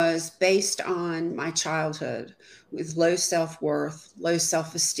was based on my childhood with low self-worth, low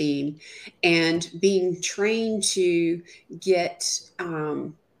self-esteem, and being trained to get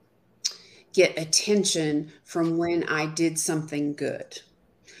get attention from when I did something good.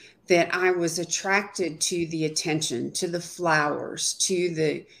 That I was attracted to the attention, to the flowers, to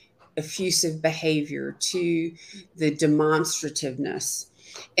the effusive behavior, to the demonstrativeness.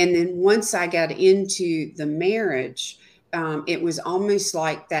 And then once I got into the marriage, it was almost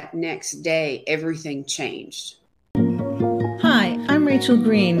like that next day, everything changed. Hi, I'm Rachel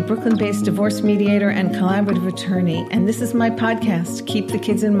Green, Brooklyn-based divorce mediator and collaborative attorney, and this is my podcast, Keep the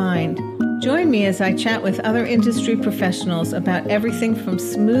Kids in Mind. Join me as I chat with other industry professionals about everything from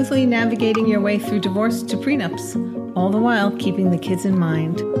smoothly navigating your way through divorce to prenups, all the while keeping the kids in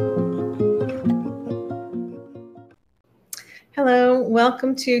mind. Hello,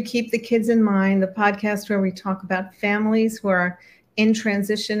 welcome to Keep the Kids in Mind, the podcast where we talk about families who are in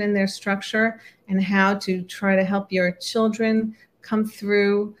transition in their structure and how to try to help your children come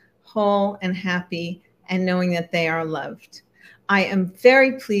through whole and happy and knowing that they are loved. I am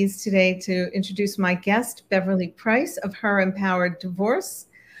very pleased today to introduce my guest, Beverly Price of Her Empowered Divorce.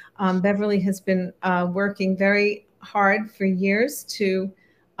 Beverly has been working very hard for years to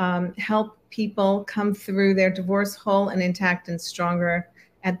help people come through their divorce whole and intact and stronger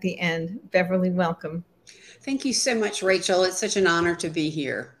at the end. Beverly, welcome. Thank you so much, Rachel. It's such an honor to be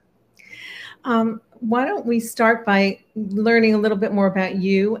here. Why don't we start by learning a little bit more about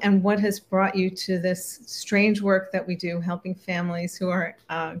you and what has brought you to this strange work that we do, helping families who are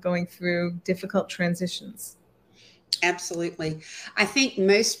going through difficult transitions? Absolutely. I think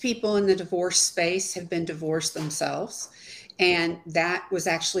most people in the divorce space have been divorced themselves. And that was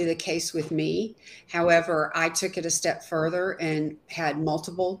actually the case with me. However, I took it a step further and had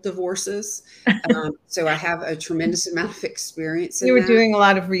multiple divorces. So I have a tremendous amount of experience in You were that. doing a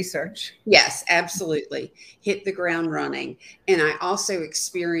lot of research. Yes, absolutely. Hit the ground running. And I also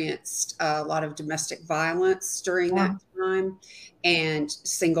experienced a lot of domestic violence during that time, and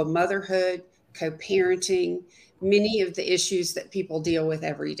single motherhood, co-parenting, many of the issues that people deal with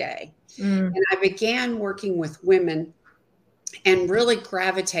every day. And I began working with women and really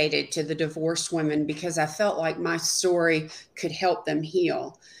gravitated to the divorced women because I felt like my story could help them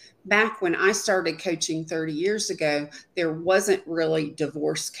heal. Back when I started coaching 30 years ago, there wasn't really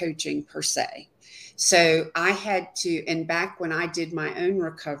divorce coaching per se. So I had to, and back when I did my own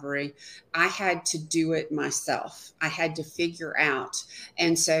recovery, I had to do it myself. I had to figure out.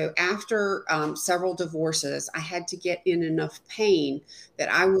 And so after several divorces, I had to get in enough pain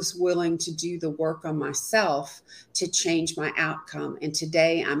that I was willing to do the work on myself to change my outcome. And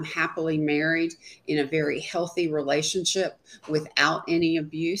today I'm happily married in a very healthy relationship without any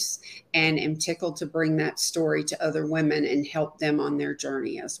abuse, and am tickled to bring that story to other women and help them on their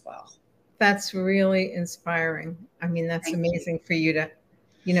journey as well. That's really inspiring. I mean, that's amazing for you to,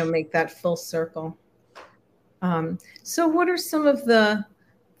 make that full circle. So what are some of the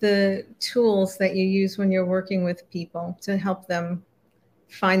tools that you use when you're working with people to help them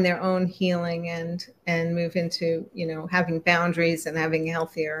find their own healing and move into, having boundaries and having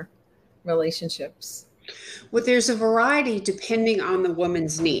healthier relationships? Well, there's a variety depending on the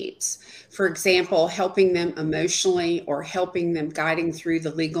woman's needs. For example, helping them emotionally or helping them guiding through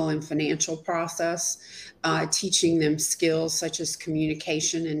the legal and financial process, teaching them skills such as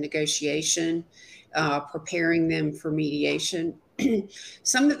communication and negotiation, preparing them for mediation.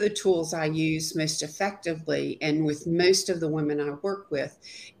 Some of the tools I use most effectively, and with most of the women I work with,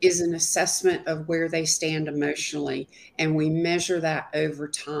 is an assessment of where they stand emotionally, and we measure that over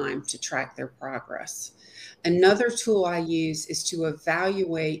time to track their progress. Another tool I use is to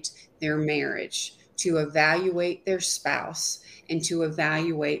evaluate their marriage, to evaluate their spouse, and to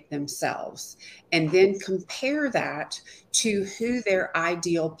evaluate themselves, and then compare that to who their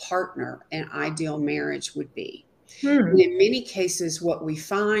ideal partner and ideal marriage would be. And in many cases, what we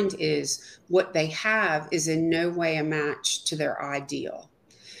find is what they have is in no way a match to their ideal,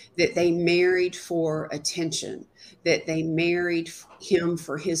 that they married for attention, that they married him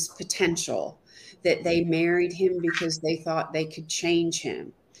for his potential, that they married him because they thought they could change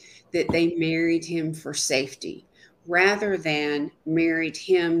him, that they married him for safety, rather than married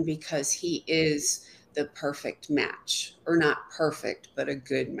him because he is the perfect match, or not perfect, but a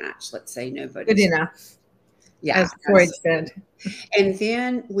good match. Let's say nobody's good enough. Yeah, as Freud said. And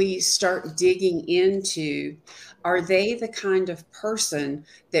then we start digging into, are they the kind of person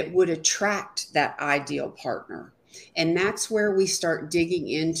that would attract that ideal partner? And that's where we start digging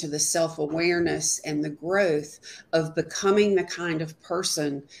into the self-awareness and the growth of becoming the kind of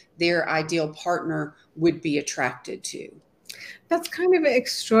person their ideal partner would be attracted to. That's kind of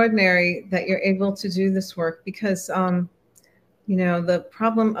extraordinary that you're able to do this work because, the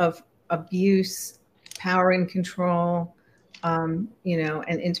problem of abuse, power and control, and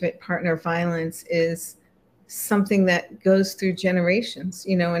intimate partner violence is something that goes through generations,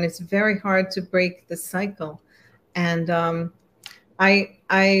 and it's very hard to break the cycle. And I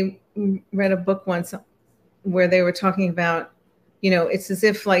read a book once where they were talking about, it's as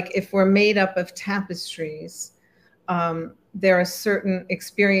if like if we're made up of tapestries, there are certain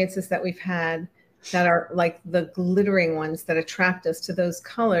experiences that we've had that are like the glittering ones that attract us to those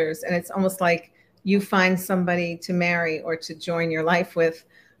colors. And it's almost like you find somebody to marry or to join your life with,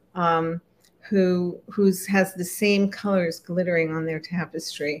 who's has the same colors glittering on their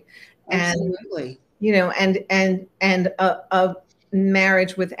tapestry. Absolutely. And a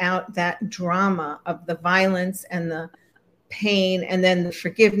marriage without that drama of the violence and the pain and then the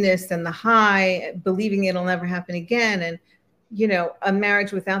forgiveness and the high, believing it'll never happen again. And a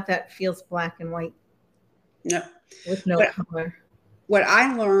marriage without that feels black and white. No. With no color. What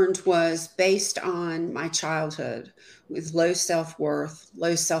I learned was based on my childhood with low self-worth,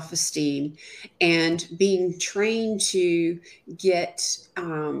 low self-esteem, and being trained to get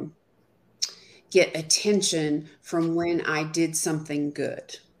attention from when I did something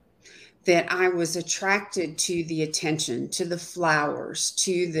good, that I was attracted to the attention, to the flowers,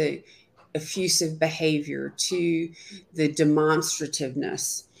 to the effusive behavior, to the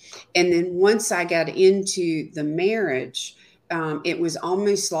demonstrativeness. And then once I got into the marriage, it was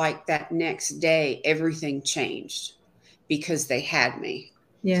almost like that next day, everything changed because they had me.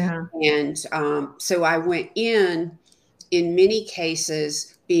 Yeah. And so I went in many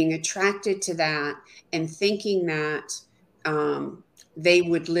cases, being attracted to that and thinking that they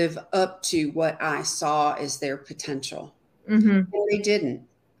would live up to what I saw as their potential. Mm-hmm. And they didn't.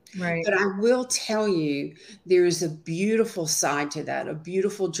 Right. But I will tell you, there is a beautiful side to that, a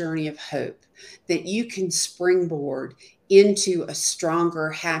beautiful journey of hope that you can springboard into a stronger,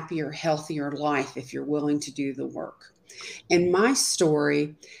 happier, healthier life if you're willing to do the work. And my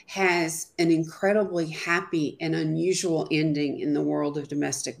story has an incredibly happy and unusual ending in the world of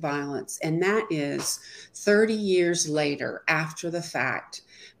domestic violence. And that is 30 years later, after the fact,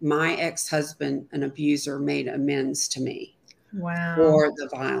 my ex-husband, an abuser, made amends to me. Wow. For the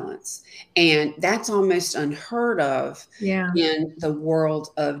violence. And that's almost unheard of in the world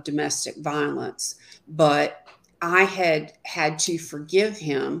of domestic violence. But I had to forgive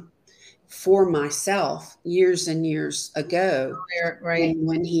him for myself years and years ago. Right. And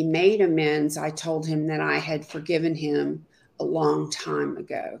when he made amends, I told him that I had forgiven him a long time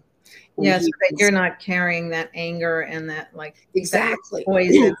ago. Yeah, so that you're not carrying that anger and that exactly that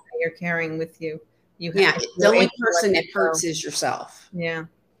poison that you're carrying with you. The only person that hurts is yourself. Yeah.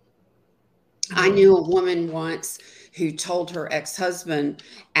 I knew a woman once who told her ex-husband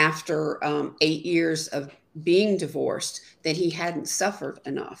after 8 years of being divorced that he hadn't suffered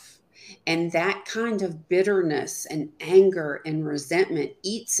enough. And that kind of bitterness and anger and resentment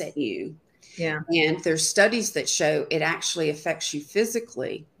eats at you. Yeah. And there's studies that show it actually affects you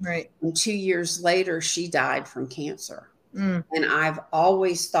physically. Right. And 2 years later, she died from cancer. Mm. And I've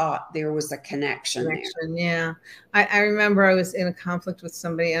always thought there was a connection there. Yeah. I remember I was in a conflict with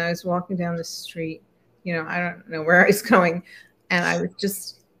somebody and I was walking down the street. I don't know where I was going. And I was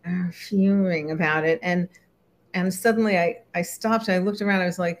just fuming about it. And suddenly I stopped. I looked around. I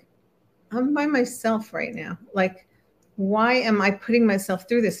was like, I'm by myself right now. Like, why am I putting myself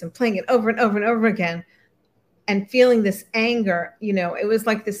through this and playing it over and over and over again and feeling this anger? It was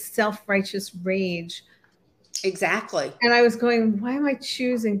like this self-righteous rage. Exactly. And I was going, why am I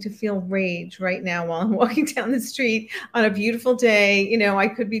choosing to feel rage right now while I'm walking down the street on a beautiful day? I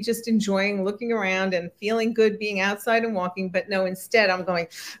could be just enjoying looking around and feeling good being outside and walking, but no, instead I'm going,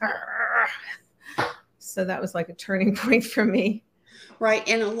 argh. So that was like a turning point for me. Right.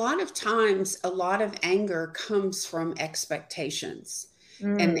 And a lot of times, a lot of anger comes from expectations.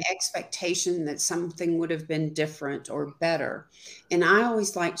 And the expectation that something would have been different or better. And I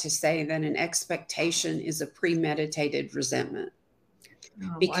always like to say that an expectation is a premeditated resentment.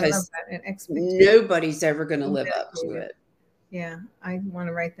 Because nobody's ever going to live up to it. Yeah, I want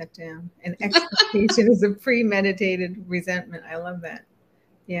to write that down. An expectation is a premeditated resentment. I love that.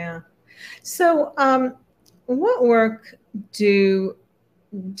 Yeah. So what work do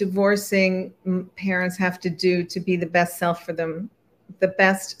divorcing parents have to do to be the best self for them? The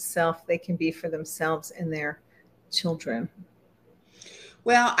best self they can be for themselves and their children?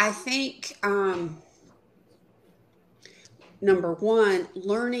 Well, I think number one,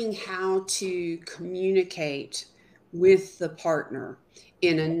 learning how to communicate with the partner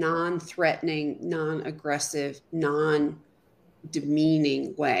in a non-threatening, non-aggressive, non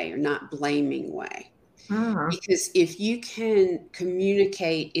demeaning way or not blaming way. Ah, Because if you can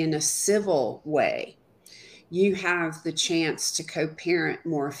communicate in a civil way, you have the chance to co parent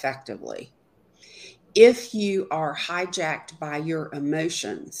more effectively. If you are hijacked by your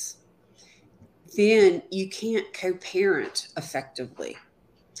emotions, then you can't co parent effectively.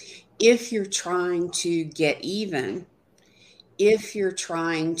 If you're trying to get even, if you're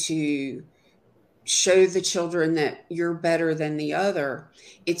trying to show the children that you're better than the other,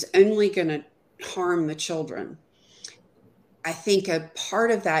 it's only going to harm the children. I think a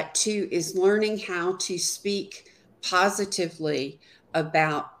part of that too is learning how to speak positively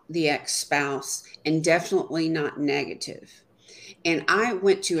about the ex spouse and definitely not negative. And I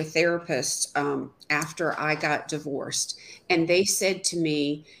went to a therapist after I got divorced, and they said to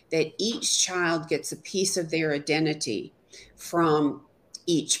me that each child gets a piece of their identity from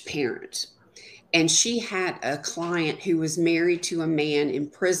each parent. And she had a client who was married to a man in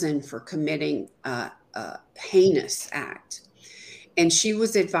prison for committing a heinous act. And she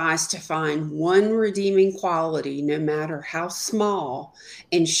was advised to find one redeeming quality, no matter how small,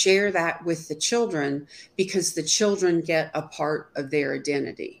 and share that with the children because the children get a part of their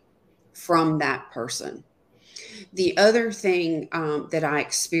identity from that person. The other thing that I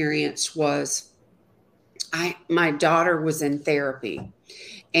experienced was my daughter was in therapy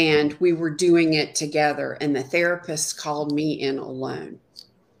and we were doing it together, and the therapist called me in alone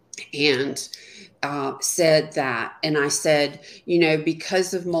and said that. And I said,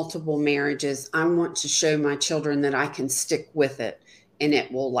 because of multiple marriages, I want to show my children that I can stick with it and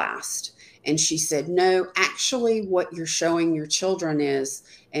it will last. And she said, no, actually, what you're showing your children is,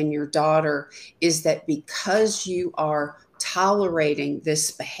 and your daughter, is that because you are tolerating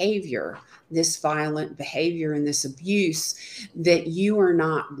this behavior, this violent behavior, and this abuse, that you are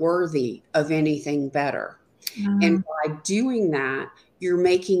not worthy of anything better. And by doing that, you're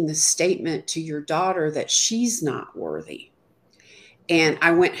making the statement to your daughter that she's not worthy. And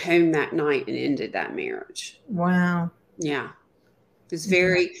I went home that night and ended that marriage. wow. Yeah. It was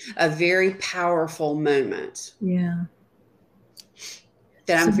Yeah. a very powerful moment Yeah.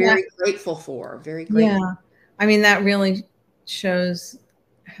 that So I'm very grateful for. Very yeah, grateful. I mean, that really shows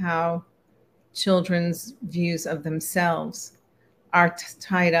how children's views of themselves are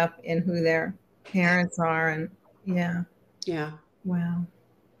tied up in who their parents are. And yeah, Yeah. wow.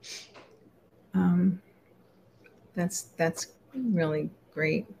 Um, that's really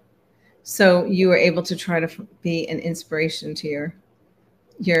great. So you were able to try to be an inspiration to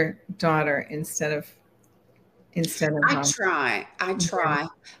your daughter instead of I try. I yeah, try.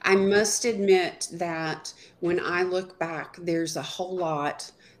 I must admit that when I look back, there's a whole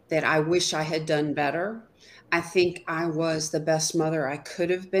lot that I wish I had done better. I think I was the best mother I could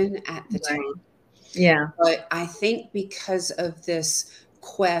have been at the right, time. yeah, But I think because of this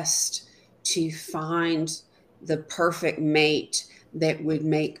quest to find the perfect mate that would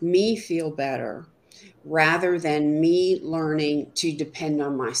make me feel better, rather than me learning to depend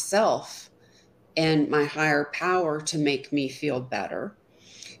on myself and my higher power to make me feel better,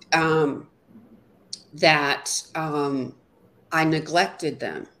 um, that I neglected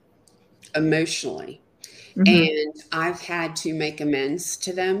them emotionally. hmm, And I've had to make amends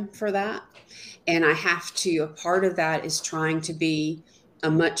to them for that. And I have to, a part of that is trying to be a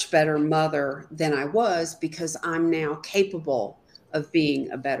much better mother than I was because I'm now capable of being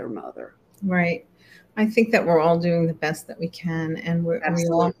a better mother. right. I think that we're all doing the best that we can, and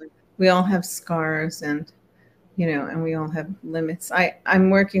Absolutely. we all have scars, and and we all have limits. I'm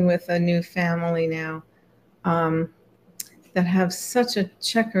working with a new family now, um, that have such a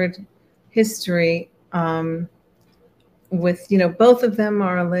checkered history, with both of them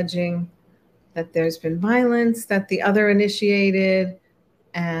are alleging that there's been violence that the other initiated,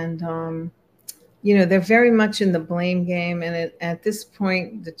 and they're very much in the blame game. And at this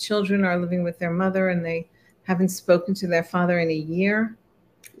point, the children are living with their mother, and they haven't spoken to their father in a year.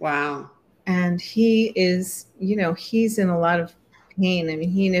 Wow. And he is, he's in a lot of pain. I mean,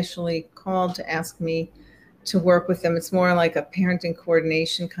 he initially called to ask me to work with them. It's more like a parenting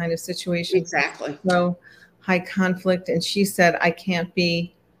coordination kind of situation. Exactly. So high conflict. And she said, I can't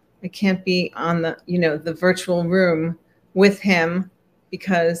be on the virtual room with him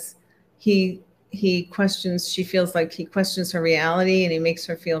because he questions, she feels like he questions her reality, and he makes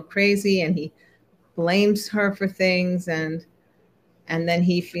her feel crazy, and he blames her for things, and then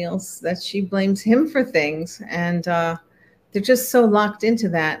he feels that she blames him for things. And they're just so locked into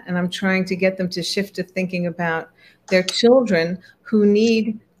that. And I'm trying to get them to shift to thinking about their children, who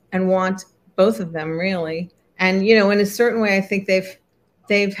need and want both of them, really. And in a certain way, I think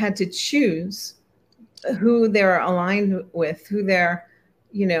they've had to choose who they're aligned with, who they're,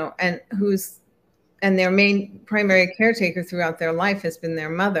 and their main primary caretaker throughout their life has been their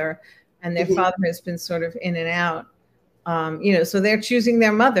mother, and their father has been sort of in and out. So they're choosing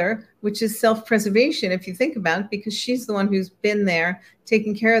their mother, which is self-preservation, if you think about it, because she's the one who's been there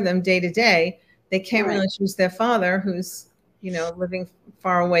taking care of them day to day. They can't really choose their father, who's, living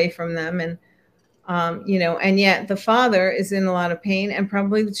far away from them. And, and yet the father is in a lot of pain, and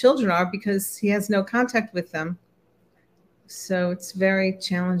probably the children are, because he has no contact with them. So it's a very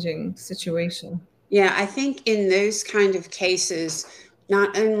challenging situation. Yeah, I think in those kind of cases,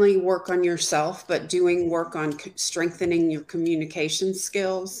 not only work on yourself, but doing work on strengthening your communication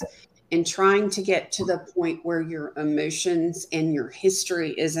skills and trying to get to the point where your emotions and your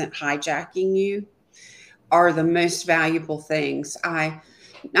history isn't hijacking you are the most valuable things. I,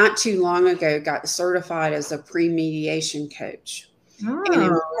 not too long ago, got certified as a pre-mediation coach. And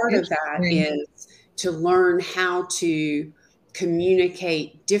part of that is to learn how to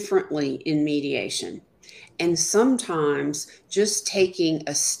communicate differently in mediation. And sometimes just taking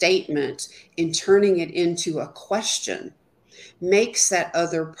a statement and turning it into a question makes that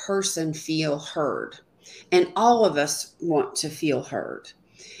other person feel heard. And all of us want to feel heard.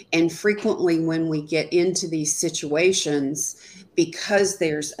 And frequently, when we get into these situations, because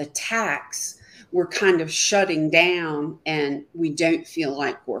there's attacks, we're kind of shutting down and we don't feel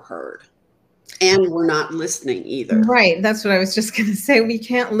like we're heard. And we're not listening either. Right. That's what I was just going to say. We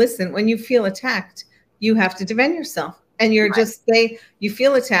can't listen. When you feel attacked, you have to defend yourself. And you're just you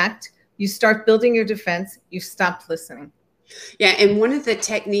feel attacked, you start building your defense, you stop listening. Yeah. And one of the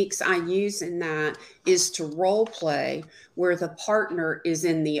techniques I use in that is to role play where the partner is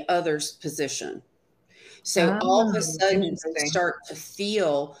in the other's position. So all of a sudden they start to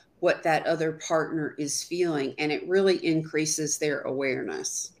feel what that other partner is feeling, and it really increases their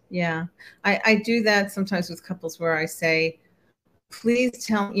awareness. Yeah. I do that sometimes with couples where I say, please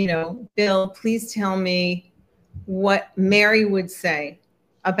tell, Bill, please tell me what Mary would say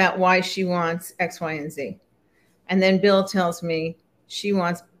about why she wants X, Y, and Z. And then Bill tells me she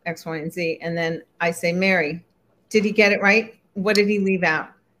wants X, Y, and Z. And then I say, Mary, did he get it right? What did he leave out?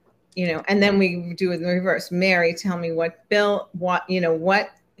 And then we do it in the reverse. Mary, tell me what Bill, what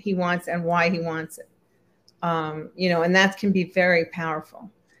he wants and why he wants it. And that can be very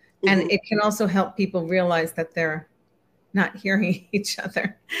powerful. And it can also help people realize that they're not hearing each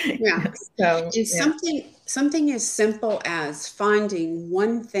other. Yeah. So something as simple as finding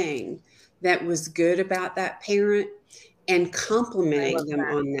one thing that was good about that parent and complimenting them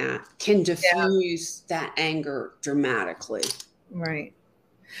on that can diffuse that anger dramatically. Right.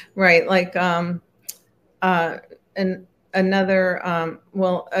 Right. Like another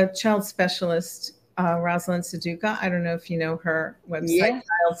a child specialist, Rosalind Saduka. I don't know if you know her website,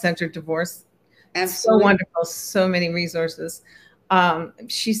 Child-Centered Divorce. Absolutely. So wonderful. So many resources.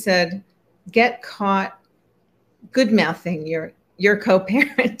 She said, get caught good mouthing your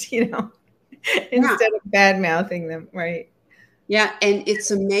co-parent, instead of bad mouthing them. Right. Yeah. And it's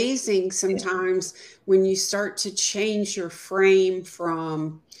amazing sometimes when you start to change your frame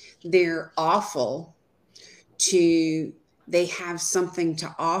from they're awful to they have something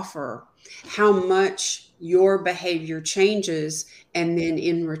to offer, how much your behavior changes, and then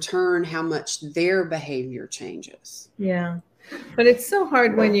in return, how much their behavior changes. Yeah. But it's so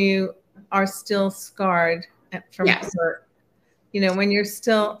hard when you are still scarred from hurt. When you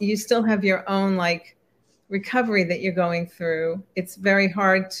still have your own recovery that you're going through. It's very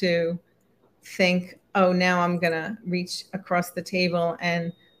hard to think, oh, now I'm going to reach across the table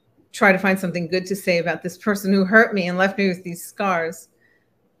and try to find something good to say about this person who hurt me and left me with these scars.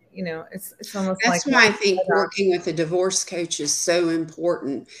 It's almost that's why I think working with a divorce coach is so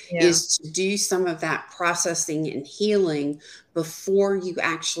important, is to do some of that processing and healing before you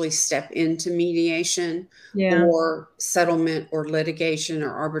actually step into mediation or settlement or litigation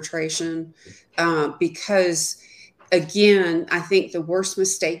or arbitration. Because again, I think the worst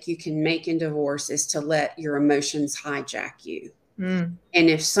mistake you can make in divorce is to let your emotions hijack you. And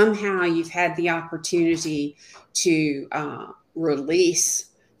if somehow you've had the opportunity to release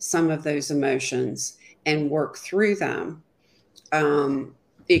some of those emotions and work through them,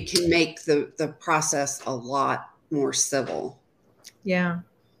 it can make the process a lot more civil. Yeah.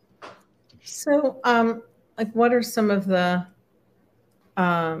 So, what are some of the,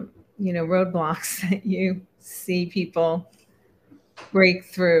 roadblocks that you see people break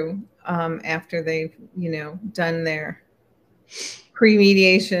through after they've, done their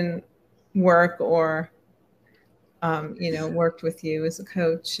pre-mediation work or worked with you as a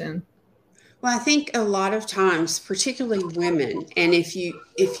coach? And well, I think a lot of times, particularly women, and if you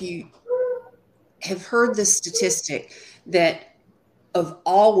have heard the statistic that of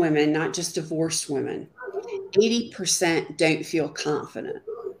all women, not just divorced women, 80% don't feel confident.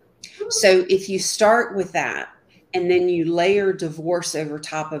 So if you start with that and then you layer divorce over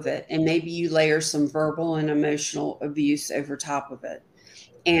top of it, and maybe you layer some verbal and emotional abuse over top of it,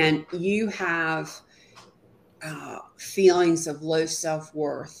 and you have feelings of low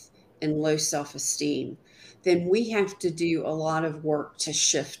self-worth and low self-esteem, then we have to do a lot of work to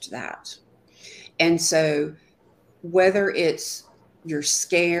shift that. And so whether it's you're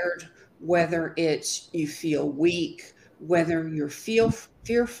scared, whether it's you feel weak, whether you feel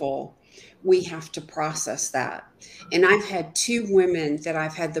fearful, we have to process that. And I've had two women that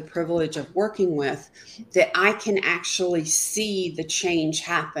I've had the privilege of working with that I can actually see the change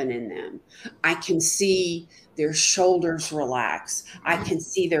happen in them. I can see their shoulders relax. I can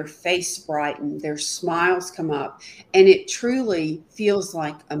see their face brighten, their smiles come up. And it truly feels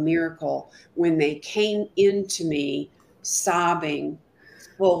like a miracle when they came into me sobbing,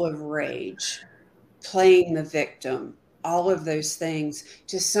 full of rage, playing the victim, all of those things,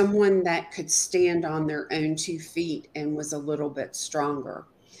 to someone that could stand on their own 2 feet and was a little bit stronger.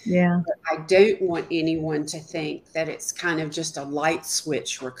 Yeah. But I don't want anyone to think that it's kind of just a light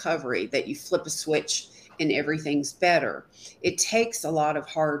switch recovery, that you flip a switch and everything's better. It takes a lot of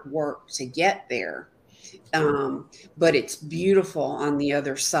hard work to get there. But it's beautiful on the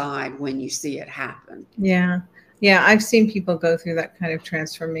other side when you see it happen. Yeah. Yeah. I've seen people go through that kind of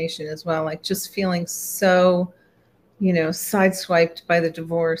transformation as well, like just feeling so, sideswiped by the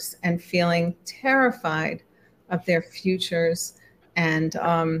divorce and feeling terrified of their futures. And,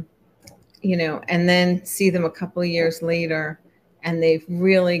 and then see them a couple of years later, and they've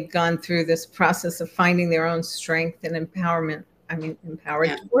really gone through this process of finding their own strength and empowerment. I mean,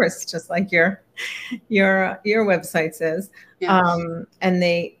 empowered divorce, just like your website says. Yeah. And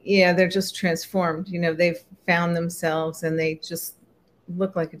they're just transformed. They've found themselves and they just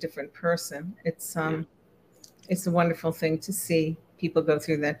look like a different person. It's a wonderful thing to see people go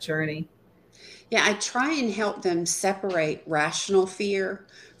through that journey. Yeah, I try and help them separate rational fear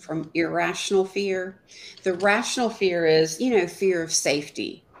from irrational fear. The rational fear is, fear of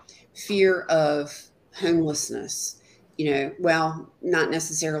safety, fear of homelessness, well, not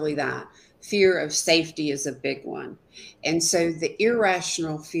necessarily that. Fear of safety is a big one. And so the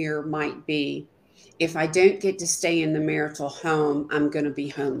irrational fear might be, if I don't get to stay in the marital home, I'm going to be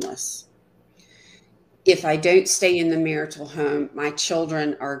homeless. If I don't stay in the marital home, my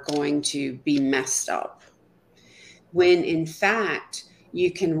children are going to be messed up. When in fact,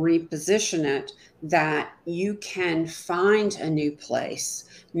 you can reposition it that you can find a new place,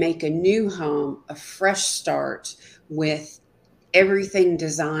 make a new home, a fresh start with everything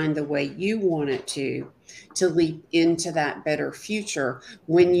designed the way you want it to leap into that better future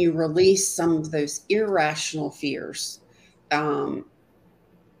when you release some of those irrational fears.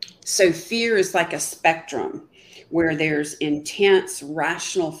 So fear is like a spectrum where there's intense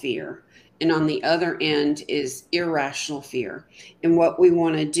rational fear, and on the other end is irrational fear. And what we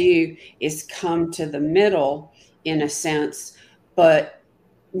want to do is come to the middle in a sense, but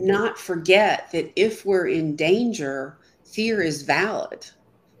not forget that if we're in danger, fear is valid,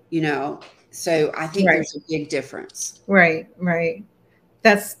 So I think there's a big difference. Right.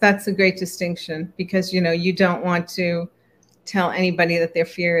 That's a great distinction, because, you don't want to tell anybody that their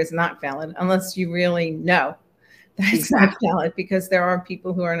fear is not valid unless you really know that it's not valid, because there are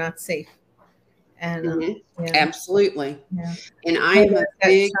people who are not safe. And absolutely. Yeah. And I'm a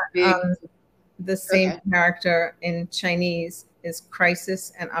big the same character in Chinese is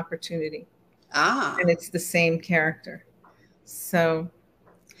crisis and opportunity. And it's the same character. So,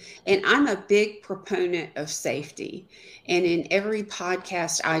 and I'm a big proponent of safety. And in every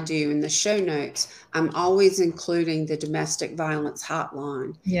podcast I do, in the show notes, I'm always including the domestic violence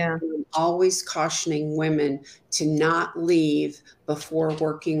hotline. Yeah. I'm always cautioning women to not leave before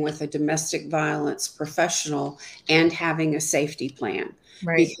working with a domestic violence professional and having a safety plan.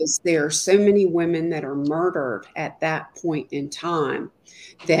 Right. Because there are so many women that are murdered at that point in time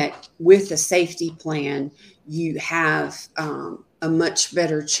that with a safety plan, you have a much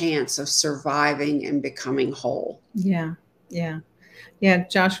better chance of surviving and becoming whole. Yeah.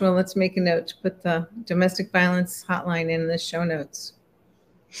 Joshua, let's make a note to put the domestic violence hotline in the show notes.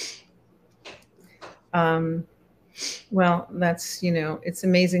 Well, that's, it's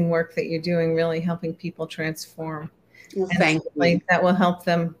amazing work that you're doing, really helping people transform. Well, thank you. That will help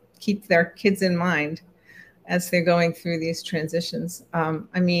them keep their kids in mind as they're going through these transitions.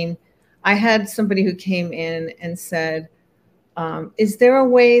 I had somebody who came in and said, is there a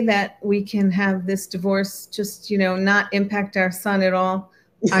way that we can have this divorce just, not impact our son at all?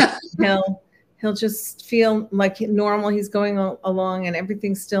 he'll just feel like normal. He's going along and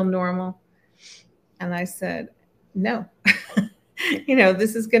everything's still normal. And I said, no,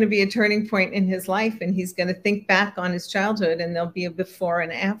 this is going to be a turning point in his life, and he's going to think back on his childhood, and there'll be a before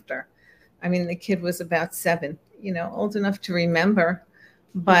and after. I mean, the kid was about 7, old enough to remember.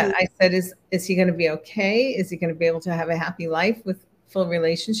 But I said, is he going to be okay? Is he going to be able to have a happy life with full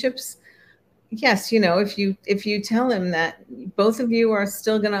relationships? Yes. If you tell him that both of you are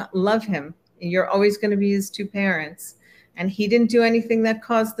still going to love him, you're always going to be his 2 parents, and he didn't do anything that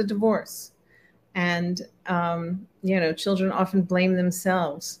caused the divorce. And, children often blame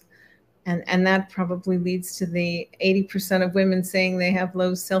themselves. And that probably leads to the 80% of women saying they have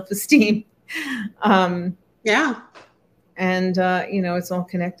low self-esteem. Yeah. And, it's all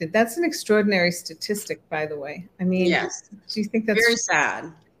connected. That's an extraordinary statistic, by the way. I mean, yes. Do you think that's very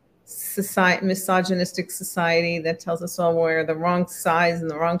sad? Misogynistic society that tells us all we're the wrong size and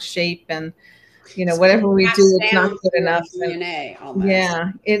the wrong shape, and whatever we do, it's not good enough. DNA, almost.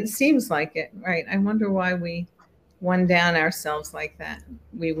 Yeah, it seems like it, right? I wonder why we one down ourselves like that,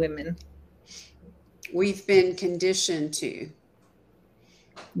 we women. We've been conditioned to.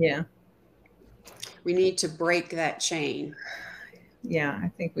 Yeah. We need to break that chain. Yeah,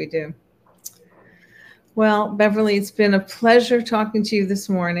 I think we do. Well, Beverly, it's been a pleasure talking to you this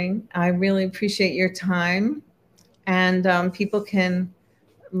morning. I really appreciate your time. And people can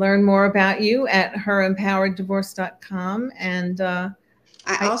learn more about you at herempowereddivorce.com. And I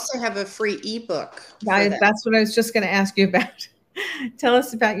also have a free ebook. That's what I was just going to ask you about. Tell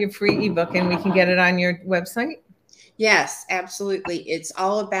us about your free ebook, and we can get it on your website. Yes, absolutely. It's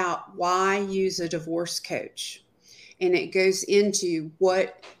all about why use a divorce coach. And it goes into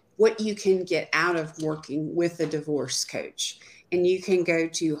what you can get out of working with a divorce coach. And you can go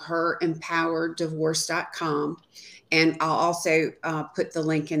to herempowereddivorce.com. And I'll also put the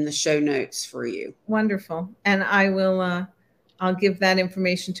link in the show notes for you. Wonderful. And I will, I'll give that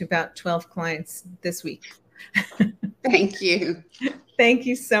information to about 12 clients this week. Thank you. Thank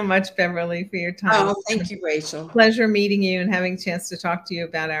you so much, Beverly, for your time. Oh, thank you, Rachel. Pleasure meeting you and having a chance to talk to you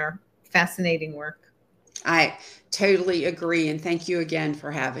about our fascinating work. I totally agree. And thank you again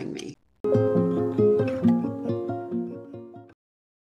for having me.